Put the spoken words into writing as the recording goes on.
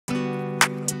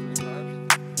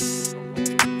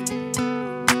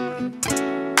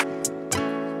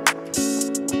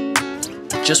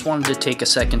Just wanted to take a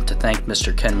second to thank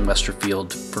Mr. Ken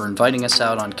Westerfield for inviting us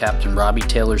out on Captain Robbie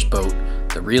Taylor's boat,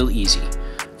 the Real Easy,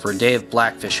 for a day of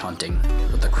blackfish hunting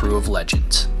with a crew of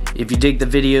legends. If you dig the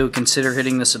video, consider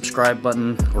hitting the subscribe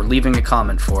button or leaving a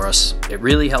comment for us. It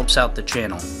really helps out the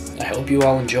channel. I hope you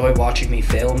all enjoy watching me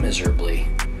fail miserably.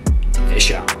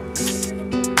 Fish on.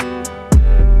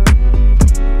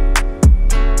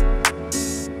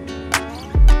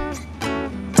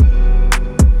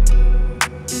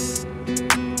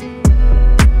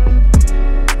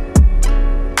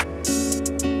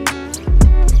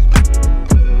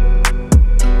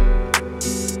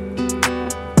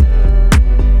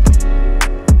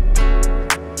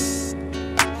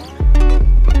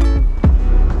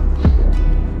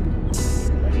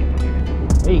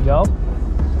 There you go.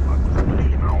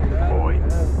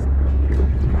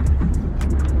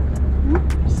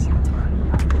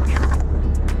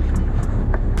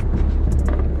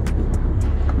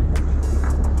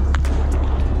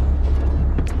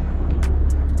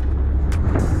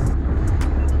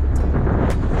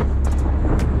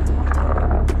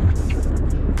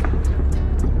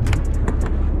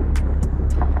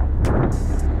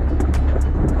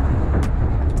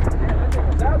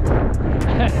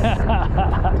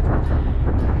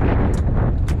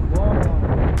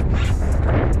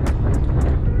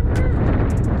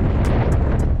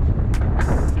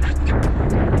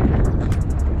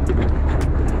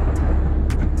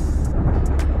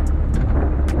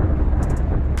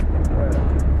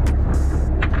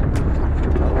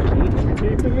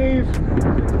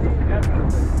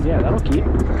 Yeah, that'll keep.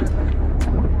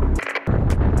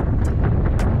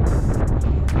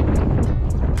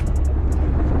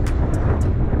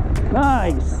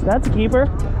 Nice, that's a keeper.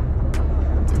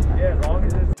 Yeah, as long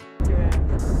as it's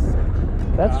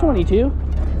that's 22. 22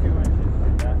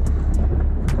 inches. Yeah.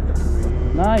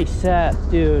 Nice set,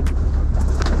 dude.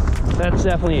 That's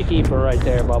definitely a keeper right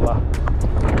there, Bubba.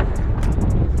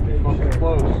 Fucking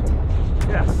close.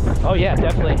 Yeah. Oh yeah,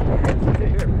 definitely. Here.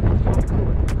 You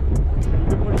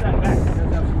can push that back.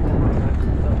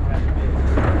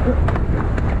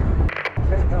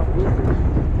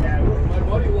 Yeah, my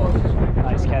buddy was.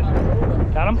 Nice catch.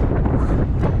 Got him?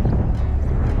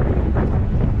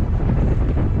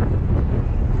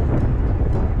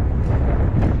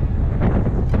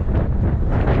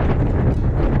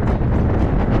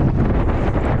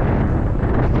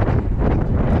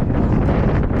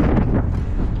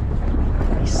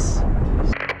 Nice.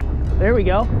 There we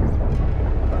go.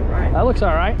 That looks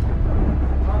all right.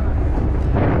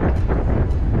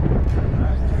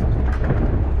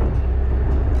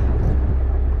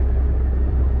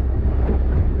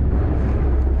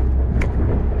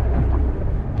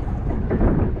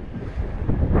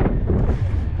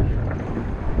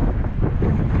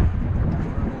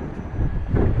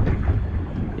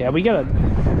 Yeah, we got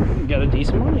a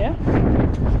decent one, yeah.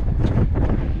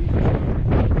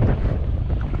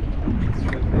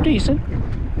 Decent.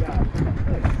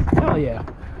 Hell yeah.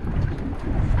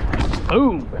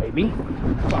 Boom, baby.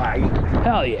 Bye.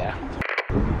 Hell yeah.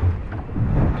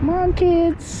 Come on,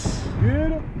 kids.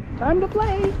 Time to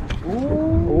play.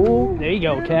 Ooh, there you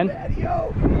go, Ken. Yeah.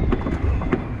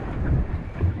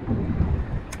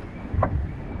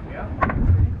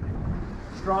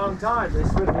 Strong time. They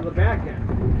slid to the back end.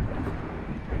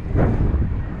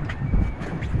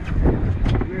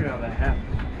 Weird how that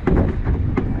happens.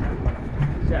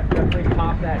 Seth, definitely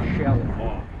pop that shell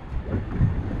off.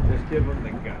 Just give them the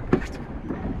gun.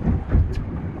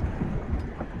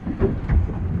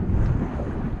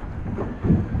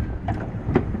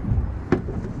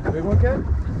 Big one, Ken?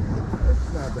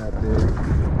 It's not that big.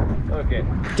 Okay.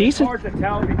 Decent. It's hard to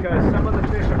tell because some of the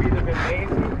fish have either been lazy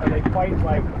or they fight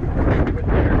like with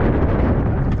their.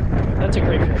 That's a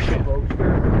great fish.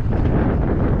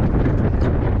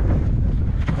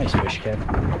 Nice fish, Ken.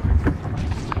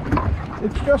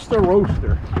 It's just a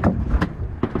roaster.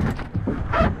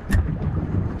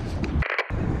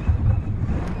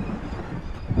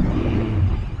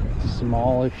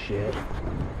 Small as shit.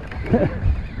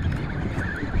 There we go.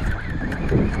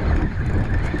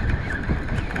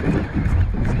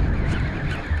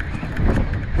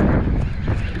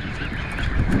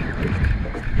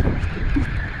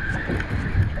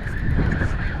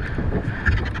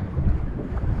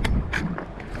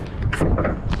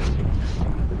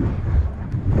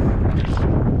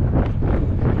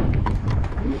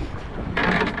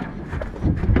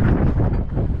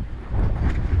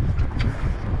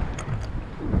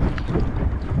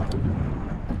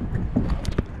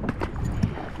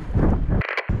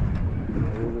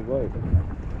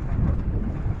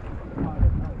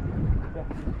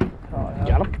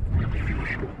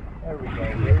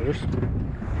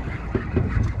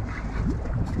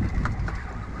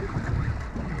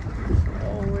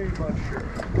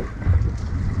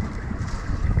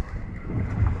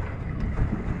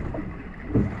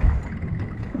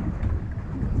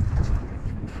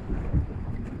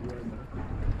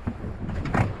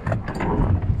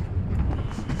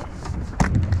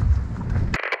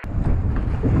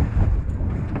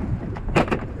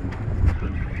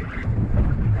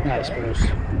 Nice, Bruce.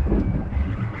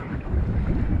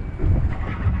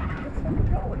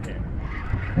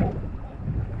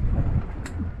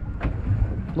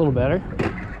 A little better.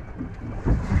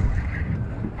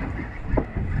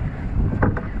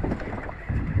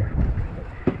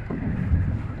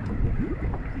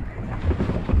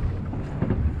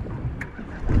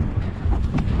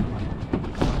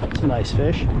 It's a nice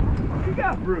fish. You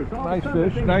got Bruce. Nice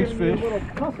fish, nice fish.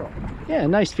 Yeah,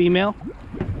 nice female.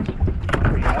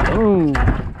 Boom.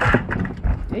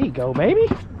 There you go, baby.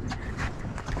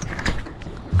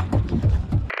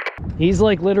 He's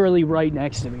like literally right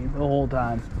next to me the whole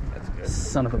time. That's good.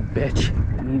 Son of a bitch.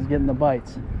 And he's getting the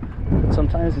bites.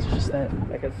 Sometimes it's just that.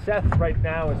 Like a Seth right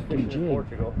now is fishing in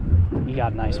Portugal. You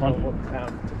got a nice one.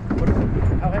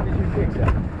 How heavy is your jig,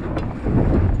 Seth?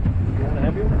 You want a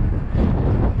heavy one?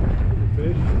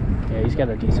 Fish? Yeah, he's got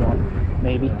a decent one.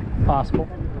 Maybe. Possible.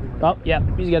 Oh, yeah,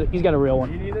 he's got a real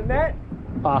one. You need a net?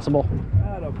 Possible.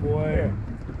 Attaboy.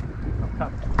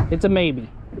 It's a maybe.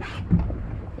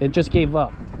 It just gave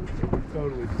up.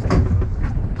 Totally.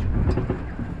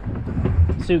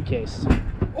 Suitcase.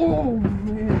 Oh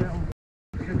man.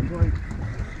 Good break.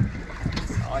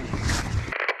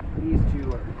 These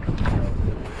two are.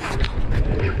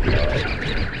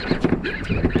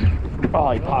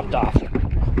 Oh, he popped off.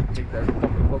 Take that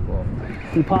fucking hook off.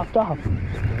 He popped off.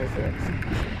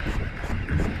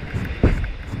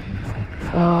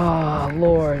 Oh,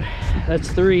 Lord. That's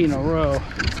 3 in a row.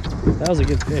 That was a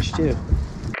good fish, too.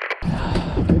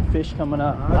 Good fish coming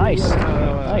up. Nice.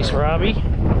 Nice, Robbie.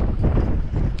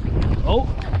 Oh.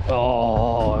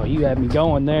 Oh, you had me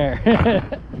going there.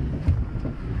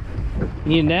 You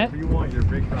need a net? What do you want? Your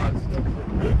big rods.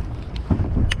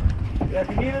 Yeah, if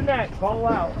you need a net, call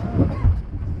out.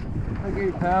 Like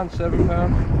 8 pounds, 7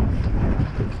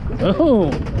 pounds. Oh,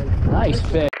 nice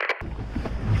fish.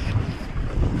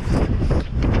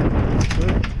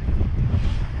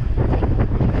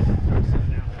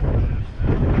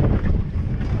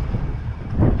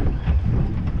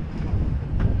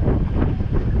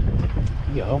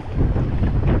 Go.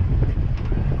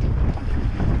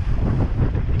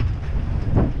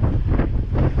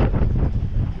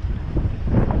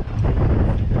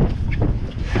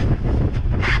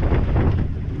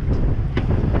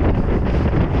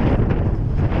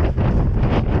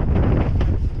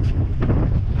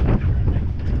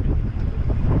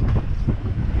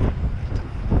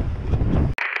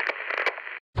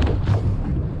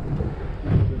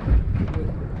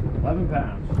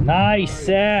 Nice,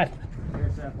 Seth.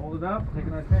 Here, Seth, hold it up. Take a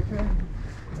nice picture.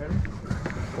 Ready?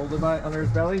 Hold it by under his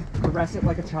belly. Caress it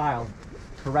like a child.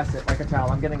 Caress it like a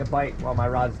child. I'm getting a bite while my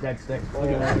rod's dead stick.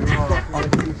 Look at that. On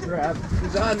a huge grab.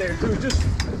 He's on there, dude. Just.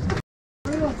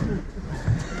 You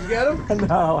get him?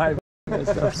 No, I. It's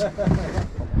a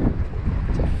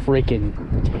freaking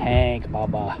tank,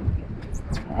 Baba. All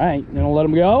right, you gonna let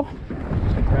him go?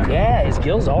 Yeah, his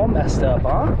gill's all messed up,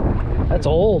 huh? That's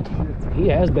old. He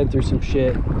has been through some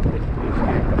shit.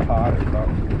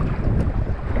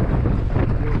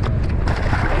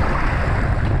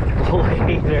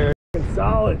 Later.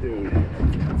 Solid, dude.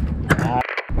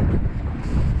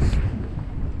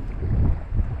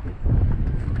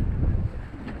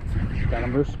 Got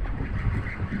him, Bruce?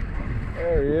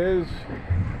 There he is.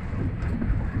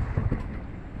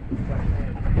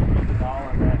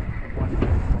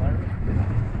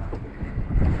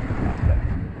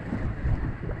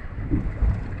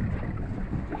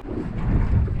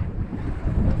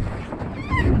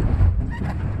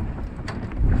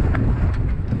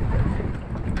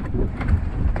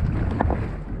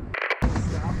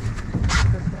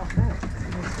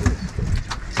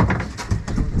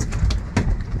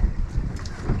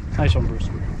 Nice one, Bruce.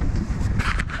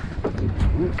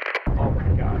 Oh my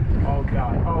god. Oh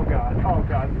god. Oh god. Oh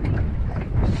god.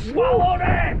 Swallow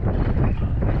that!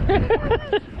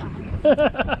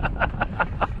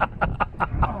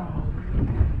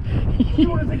 As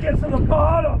soon as it gets to the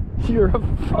bottom, You're a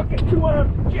fucking.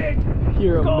 200 jig.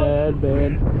 You're a Go.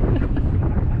 madman.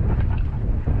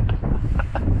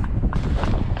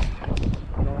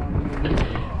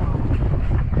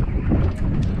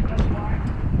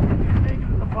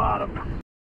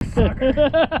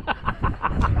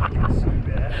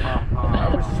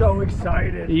 I was so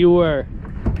excited. You were.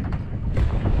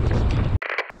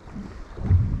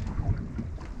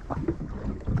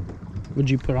 What'd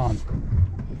you put on?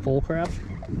 Full crab?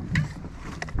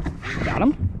 Got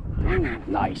him? Ooh,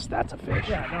 nice, that's a fish.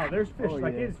 Yeah, no, there's fish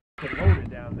like yeah. it's loaded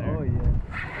down there. Oh, yeah.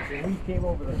 Like, we came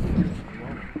over the.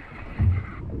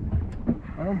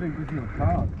 I don't think this is a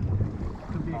cod.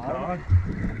 Could be a cod.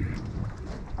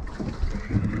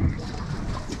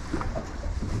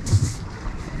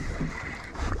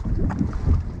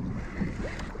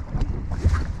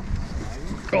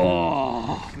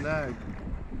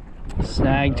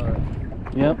 snagged.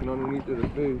 Yep. Underneath of the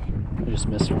fish. I just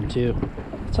missed one too.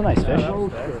 It's a nice fish. Nice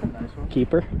one.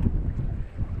 Keeper.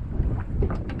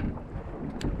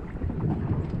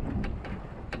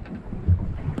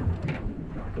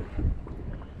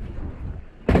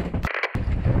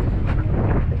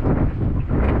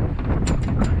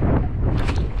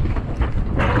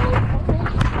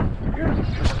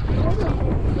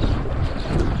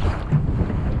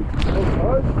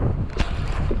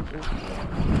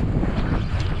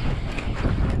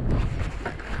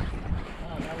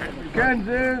 Ken's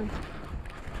in.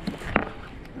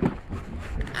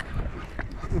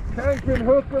 If Ken can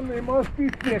hook them, they must be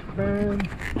thick, man.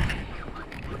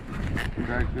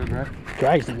 Drag's good, right?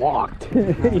 Drag's locked.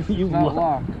 You Not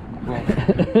locked. Well,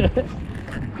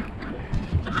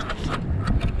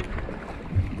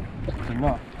 it's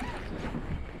enough.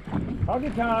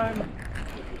 Huggy time.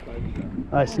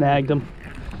 I snagged him.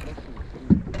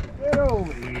 Get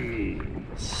over here.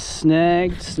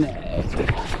 Snagged.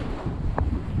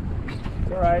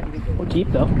 All right. We'll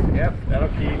keep though. Yep, that'll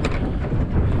keep.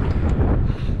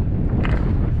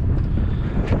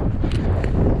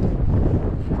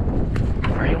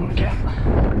 Where you want to get?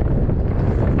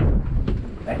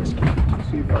 Thanks.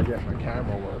 See if I get my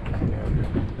camera working.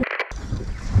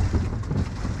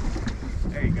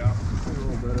 There you go. A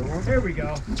little better one. Here we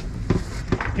go.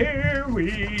 Here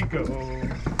we go.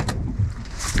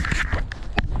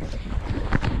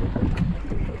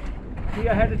 See,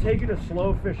 I had to take you to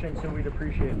slow fishing so we'd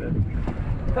appreciate it.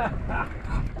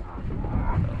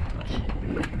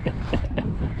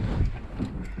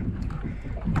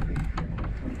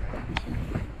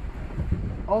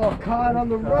 Oh, caught on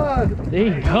the rod. There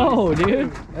you go,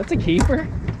 dude. That's a keeper.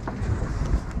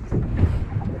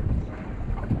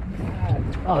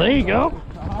 Oh, there you go.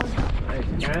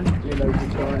 Thanks, Ken. You know, you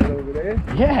saw it over there.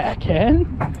 Yeah, Ken.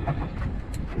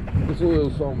 It's a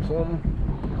little something.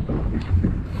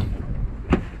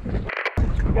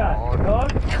 You got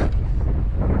hook.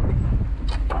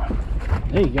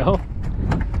 There you go.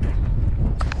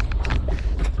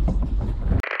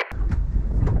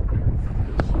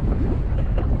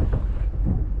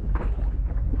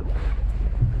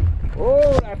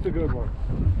 Oh, that's a good one.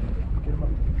 Get him up.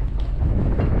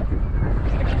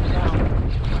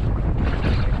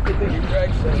 Good thing you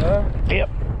dragged that, huh? Yep.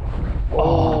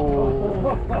 Oh.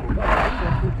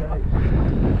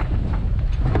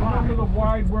 Welcome to the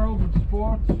wide world of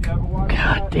sports. You ever watch God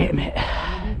that? damn it.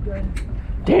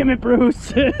 Damn it, Bruce.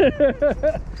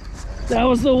 That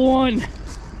was the one.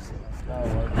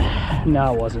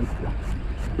 No, it wasn't.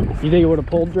 You think it would have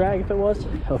pulled drag if it was?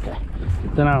 Okay.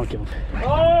 Then I don't give a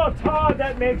Oh, Todd,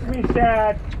 that makes me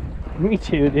sad. Me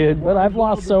too, dude. But I've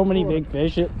lost so many big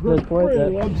fish at this point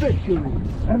that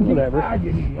whatever.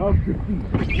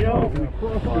 You know,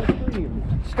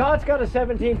 Scott's got a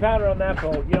 17-pounder on that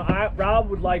boat. You know, Rob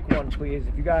would like one, please,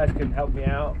 if you guys could help me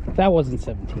out. That wasn't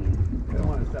 17.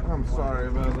 I'm sorry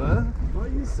about that. Why are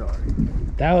you sorry?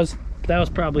 That was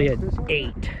probably at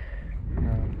 8.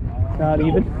 Not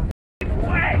even.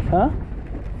 Way! Huh?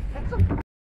 That's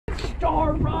a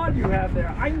star rod you have there.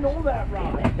 I know that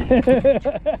rod.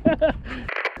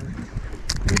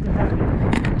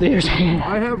 There's.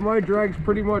 I have my drags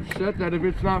pretty much set that if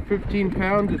it's not 15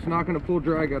 pounds, it's not going to pull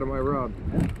drag out of my rod.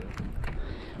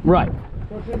 Right.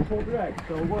 So it didn't pull drag,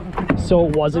 so it wasn't 15. So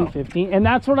it wasn't 15. And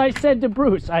that's what I said to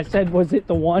Bruce. I said, was it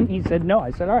the one? He said, no.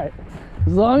 I said, all right.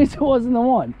 As long as it wasn't the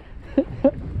one.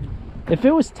 If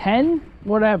it was 10,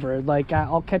 whatever. Like,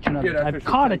 I'll catch another. Yeah, I've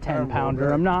caught a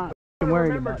 10-pounder. I'm not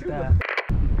worried about that.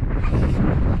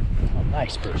 Oh,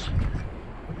 nice, Bruce.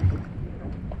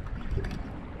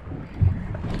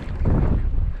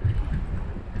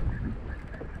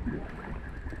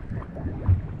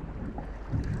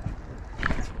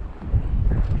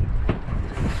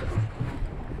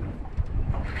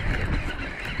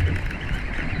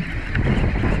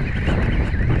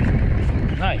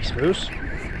 Nice, Bruce.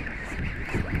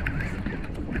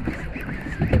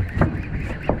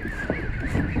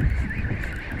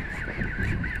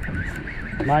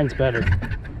 Mine's better.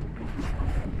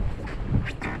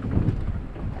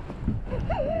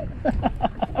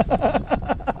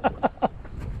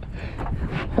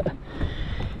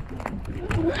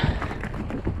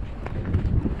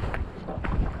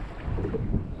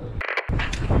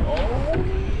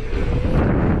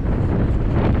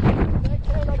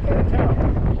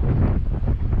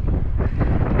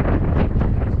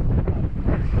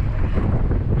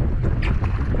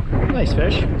 Nice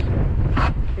fish.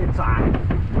 It's hot.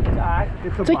 It's hot.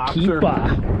 It's a It's a boxer. keeper.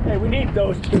 Hey, we need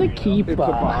those two. It's a keeper. It's a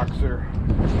boxer.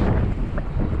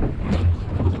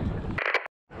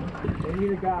 They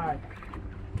need a guy.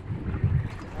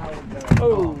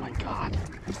 Oh my God.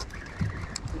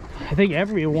 I think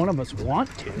every one of us want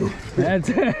to. That's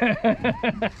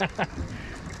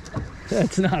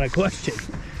that's not a question.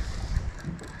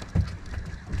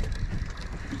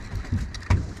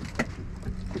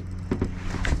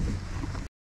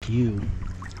 You.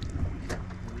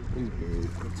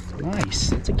 Nice.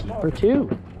 That's a keeper too.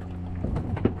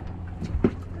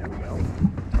 There we go.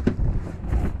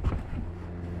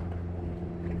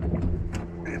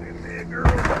 Get in there, girl.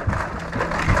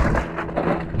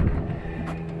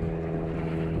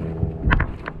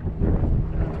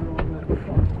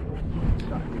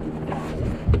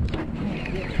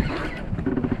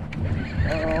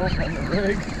 Oh, on the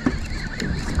rig.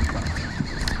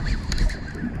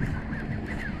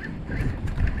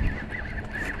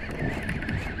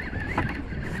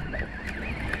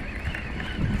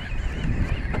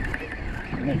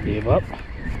 I gave up.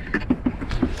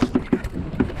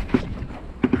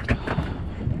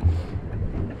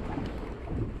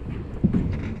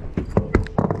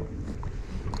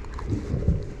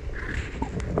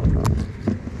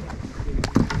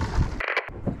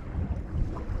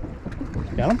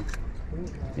 Got him?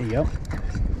 There you go.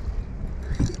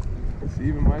 See,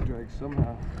 even my drag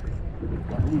somehow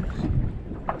got loose.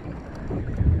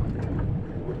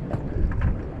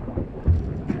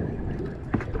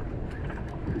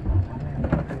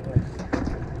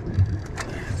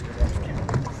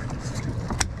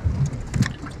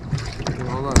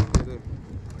 Hold on, get it.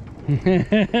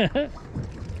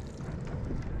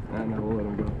 No, we'll let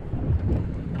him go.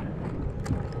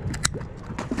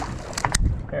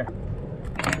 Here.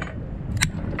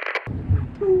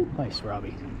 Nice,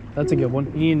 Robbie. That's a good one.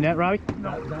 You need a net, Robbie?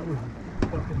 No, that was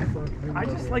fucking the first video. I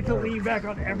just like to lean back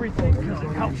on everything because it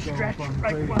helps stretch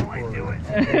right while I do it.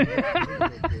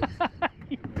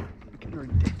 Fucking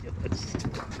ridiculous.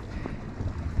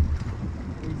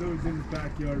 Those in the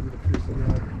backyard with a fishing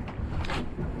rod.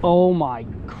 Oh my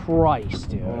Christ,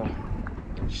 dude. Oh.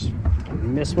 Just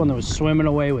missed one that was swimming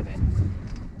away with it.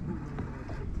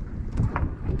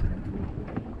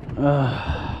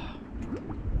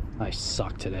 I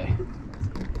suck today.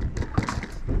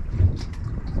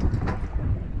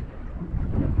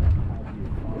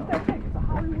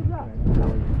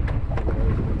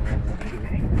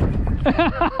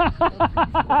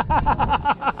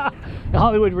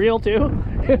 Hollywood reel too?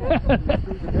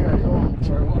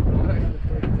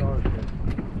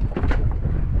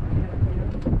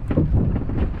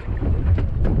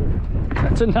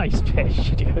 That's a nice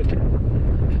fish, dude.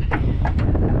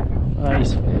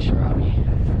 Nice fish, Robbie.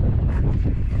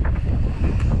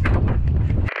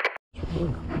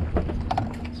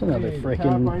 It's another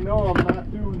freaking I know I'm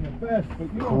not doing the best,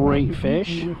 but you great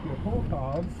fish. with your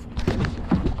Tautog.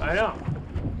 I know.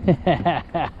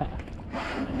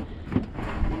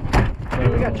 Hey,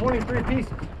 we got 23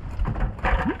 pieces.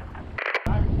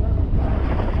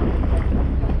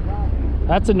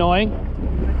 That's annoying.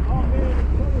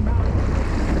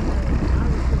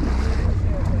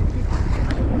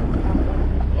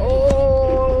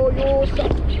 Oh, you're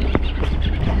stuck.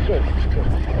 Good.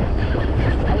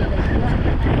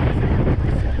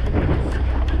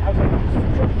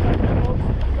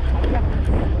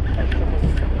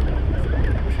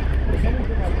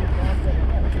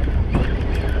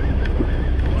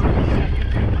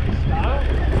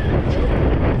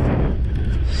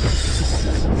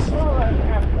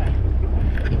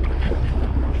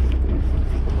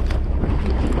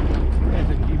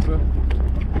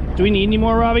 Do we need any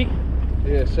more, Robbie?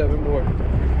 Yeah, 7 more.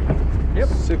 Yep.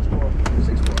 6 more.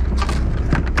 6 more.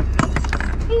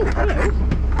 Ooh, hello.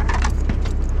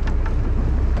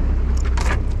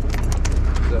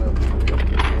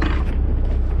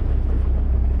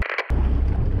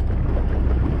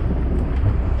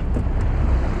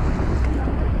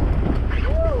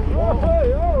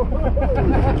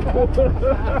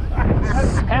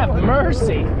 Have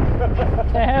mercy.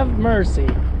 Have mercy.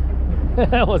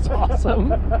 That was awesome.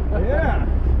 Yeah.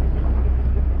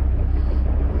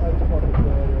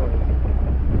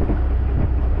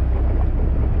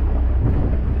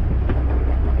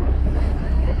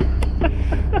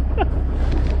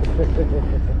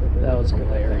 That was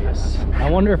hilarious. I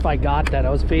wonder if I got that. I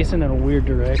was facing in a weird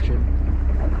direction.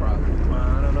 Probably.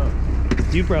 I don't know.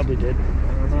 You probably did. I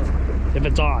don't know. If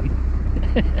it's on.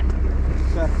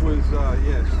 Seth was,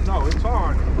 yes. No, it's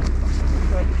on.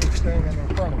 Seth was standing in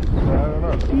front of me, so I don't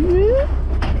know.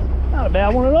 Yeah. Not a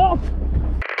bad one at all.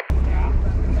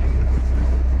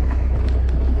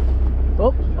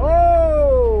 Oh.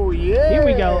 Oh, yeah. Here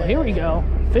we go. Here we go.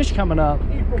 Fish coming up.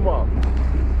 Keep them up.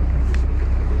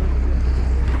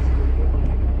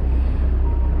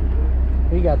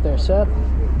 What you got there, Seth?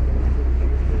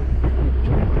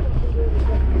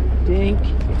 think.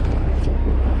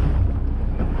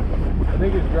 I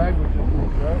think his drag was just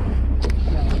loose, right?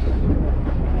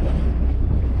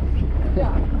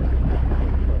 Yeah.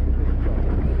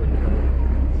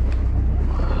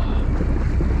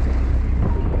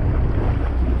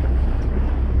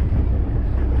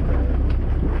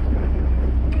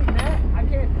 I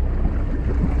can't.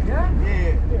 Yeah?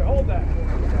 Yeah. Here, hold that.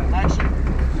 Action.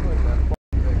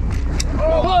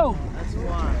 Whoa! That's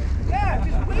why. Yeah,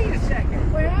 just wait a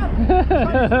second. Wait up.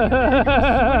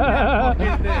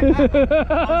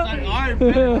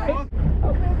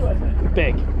 How big was it?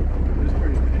 Big.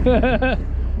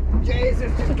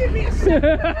 Jesus, just give me a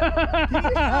second. He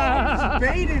was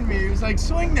baiting me. He was like,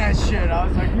 swing that shit. I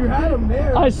was like, you had him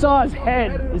there. I saw his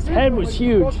head. His head was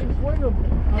huge. Fucking swing him.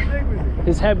 How big was he?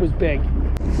 His head was big.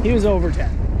 He was over 10.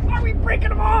 Why are we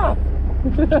breaking him off?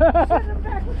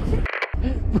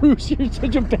 Bruce, you're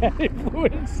such a bad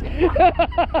influence.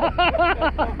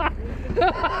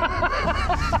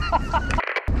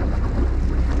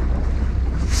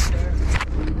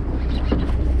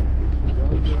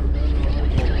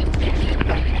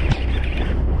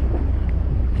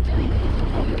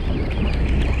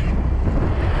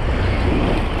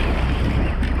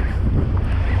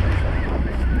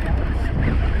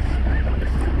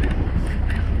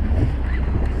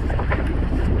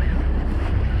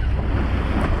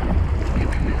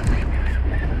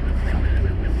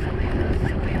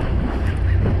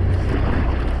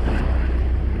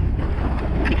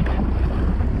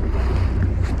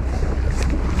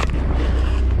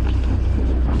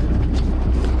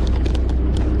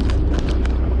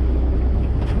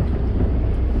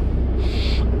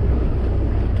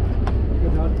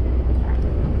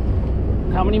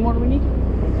 How many more do we need?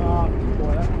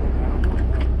 Boy, that's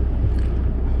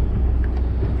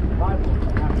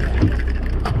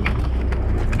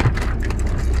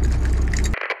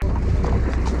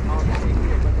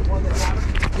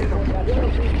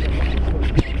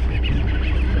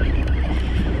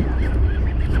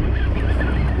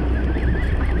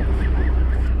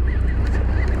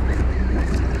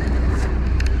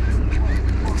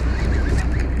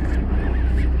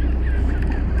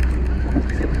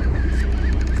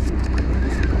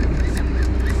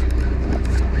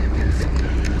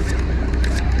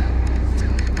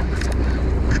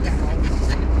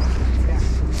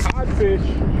Codfish.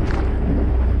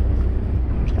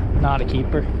 Not a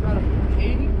keeper. Got an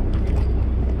 80?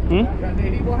 Hmm? Got an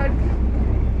 80? Go ahead.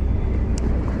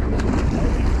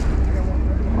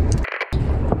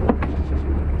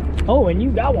 Oh, and you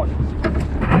got one.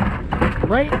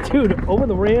 Right, dude, over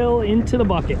the rail into the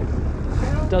bucket.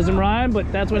 Doesn't rhyme,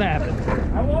 but that's what happened.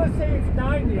 I want to say it's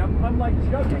 90. I'm like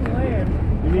jumping land.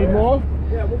 You need more?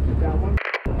 Yeah, we'll keep that one.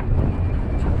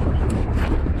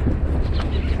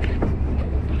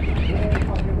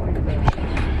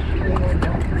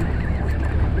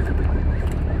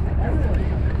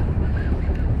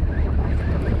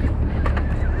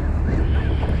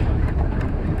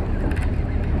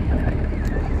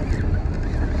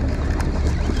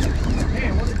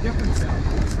 Man, what a difference that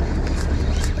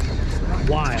was.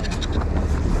 Wild.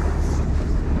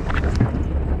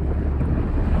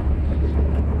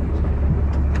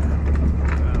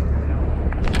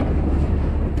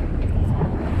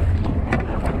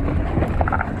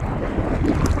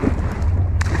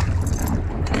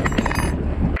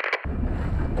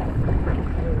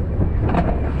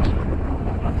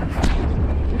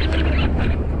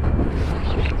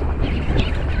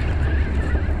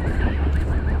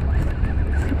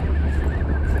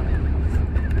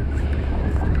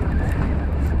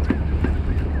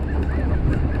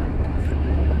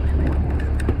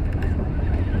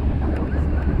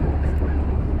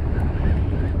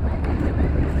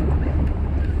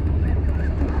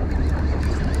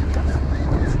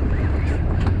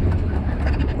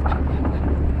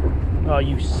 Oh,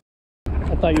 you s***.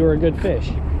 I thought you were a good fish.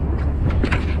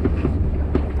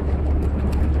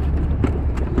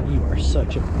 You are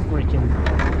such a freaking...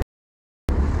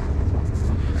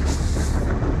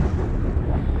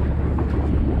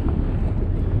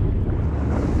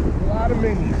 A lot of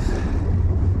minis.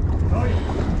 Oh, yeah.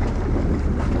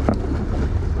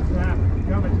 Yeah,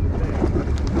 coming today.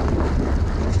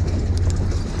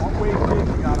 What weight jig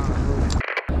you got on it, bro?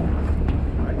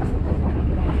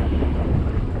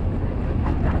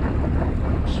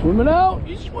 Swimming out!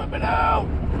 You swimming out!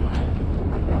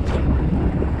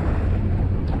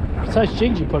 What size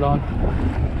jigs you put on?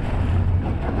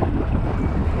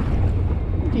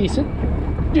 Decent.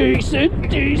 Decent,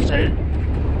 decent.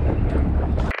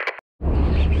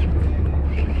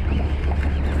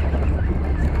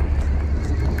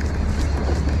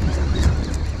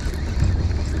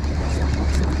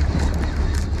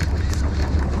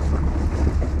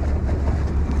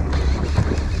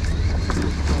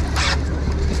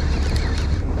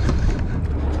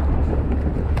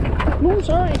 I'm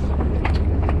sorry.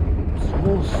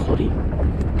 So sooty.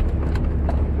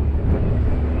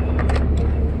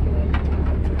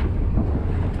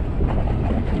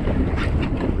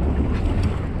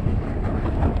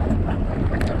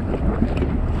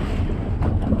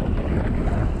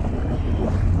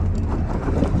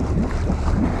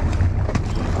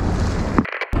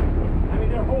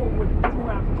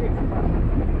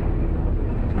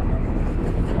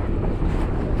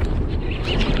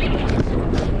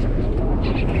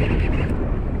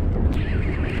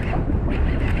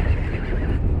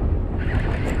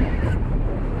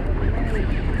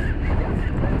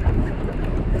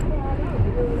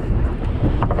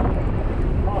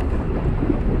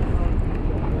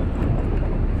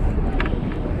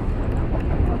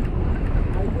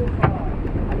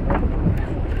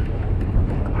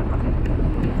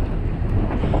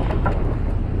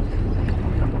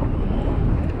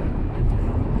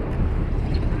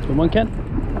 Good one, Ken?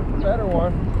 Better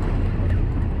one.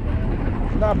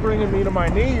 It's not bringing me to my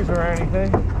knees or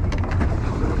anything.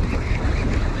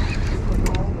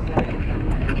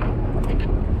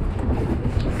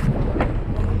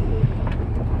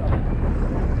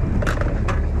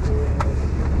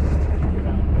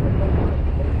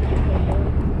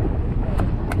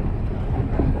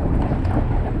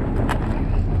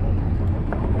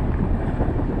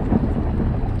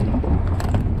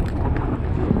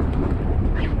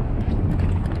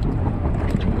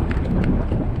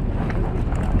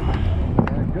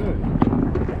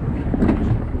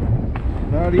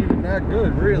 Not even that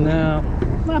good, really. No,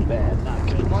 not bad, not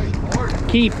good.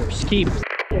 Keepers, keepers.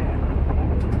 You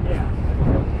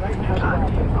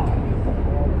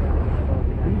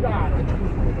got it.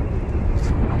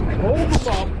 Hold them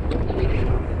up.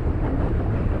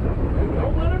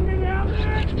 Don't let him get out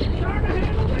there. Trying to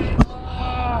handle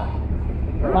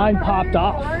it. Mine popped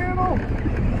off.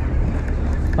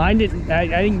 Mine didn't.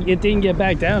 It didn't get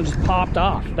back down. It just popped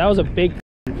off. That was a big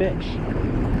fish.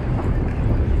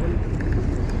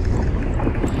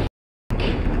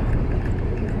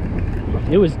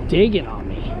 It was digging on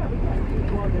me.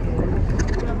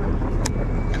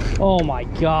 Oh my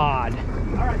God.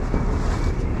 All right.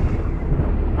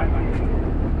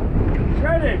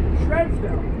 Shred it. Shred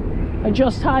still. I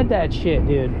just tied that shit,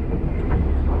 dude.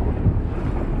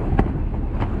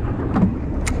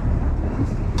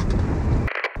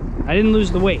 I didn't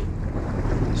lose the weight.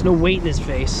 There's no weight in his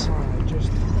face.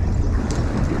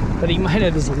 But he might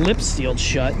have his lips sealed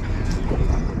shut.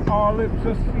 All lips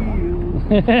are sealed.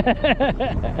 Can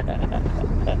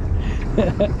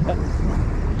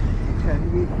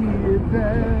you hear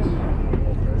that?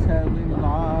 Telling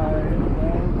lies.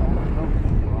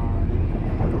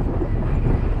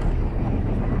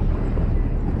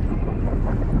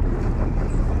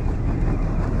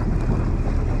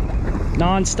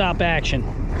 Non-stop action.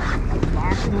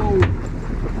 Lock and load.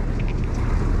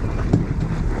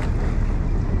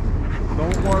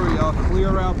 Don't worry, I'll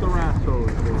clear out the rat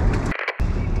hose for you.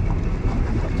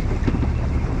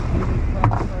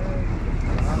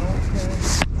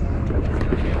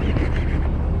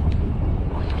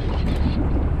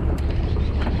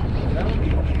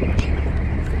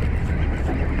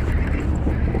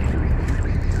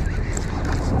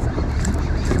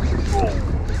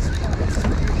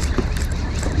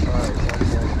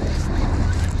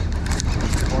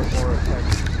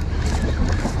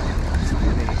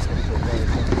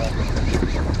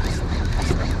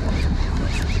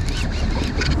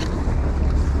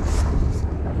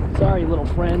 Sorry, little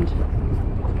friend.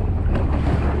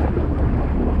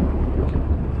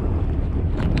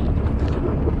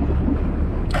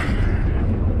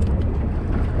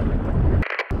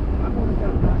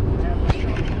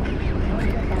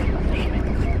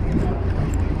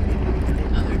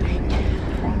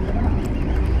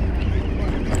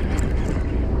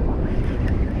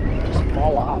 Just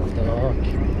fall off the hook.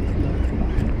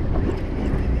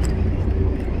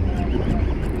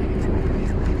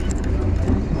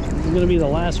 Gonna be the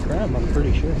last crab, I'm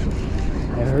pretty sure.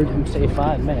 I heard him say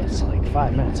 5 minutes, like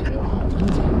 5 minutes ago.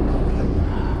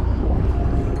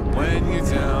 When you're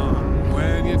down,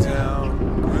 when you're down,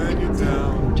 when you're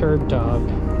down, Tautog.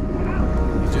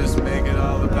 you just make it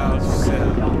all about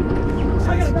yourself.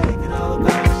 Just make it all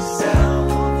about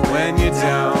yourself. When you're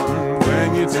down,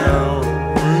 when you're down,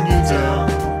 when you're down,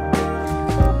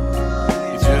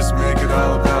 you just make it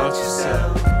all about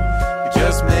yourself. You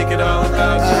just make it all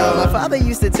about yourself. My mother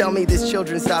used to tell me there's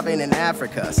children starving in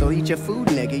Africa. So eat your food,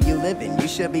 nigga, you living, you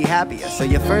should be happier. So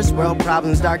your first world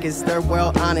problems, darkest third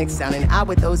world onyx. Sounding out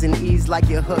with those in ease like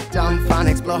you're hooked on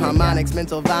phonics. Blow harmonics,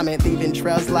 mental vomit, leaving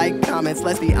trails like comets.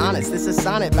 Let's be honest, this is a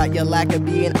sonnet about your lack of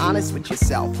being honest with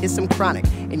yourself. Here's some chronic,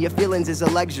 and your feelings is a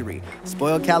luxury.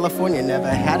 Spoiled California never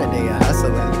had a day of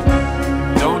hustling.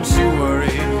 Don't you worry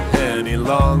any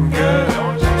longer.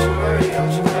 Don't you worry,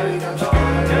 don't you worry, don't you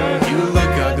worry. You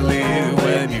look ugly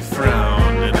when you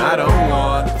frown, and I don't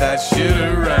want that shit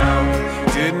around.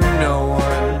 Didn't no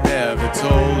one ever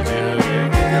told you?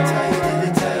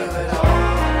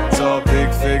 It's all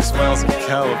big fake smiles in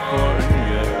California.